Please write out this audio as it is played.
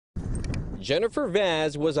Jennifer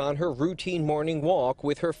Vaz was on her routine morning walk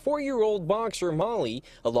with her 4-year-old boxer Molly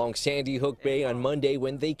along Sandy Hook Bay on Monday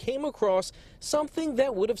when they came across something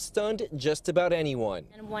that would have stunned just about anyone.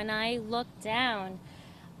 And when I looked down,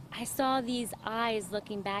 I saw these eyes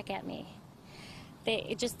looking back at me.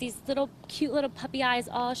 Just these cute little puppy eyes,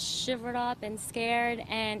 all shivered up and scared,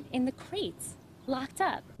 and in the crates, locked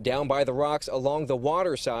up. Down by the rocks along the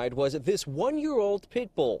water side was this 1-year-old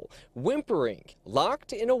pit bull, whimpering,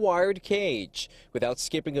 locked in a wired cage. Without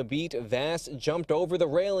skipping a beat, Vaz jumped over the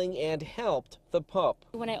railing and helped the pup.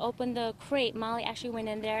 When I opened the crate, Molly actually went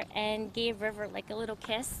in there and gave River like a little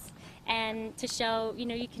kiss, and to show,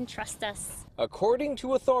 you can trust us. According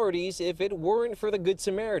to authorities, if it weren't for the Good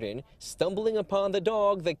Samaritan stumbling upon the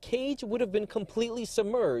dog, the cage would have been completely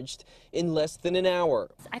submerged in less than an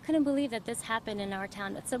hour. I couldn't believe that this happened in our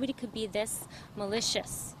town, that somebody could be this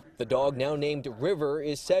malicious. The dog, now named River,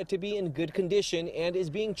 is said to be in good condition and is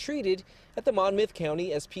being treated at the Monmouth County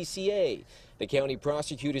SPCA. The county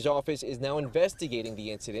prosecutor's office is now investigating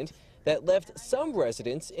the incident that left some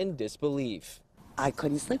residents in disbelief. I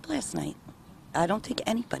couldn't sleep last night. I don't think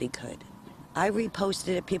anybody could. I reposted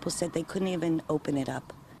it. People said they couldn't even open it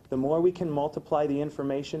up. The more we can multiply the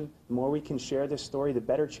information, the more we can share this story, the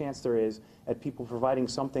better chance there is at people providing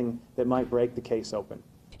something that might break the case open.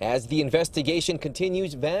 As the investigation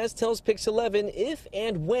continues, Vaz tells Pix 11 if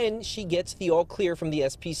and when she gets the all clear from the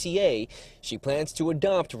SPCA, she plans to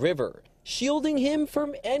adopt River, shielding him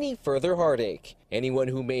from any further heartache. Anyone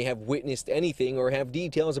who may have witnessed anything or have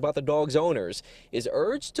details about the dog's owners is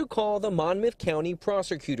urged to call the Monmouth County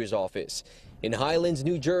Prosecutor's Office. In Highlands,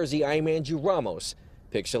 New Jersey, I'm Andrew Ramos,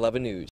 Pix 11 News.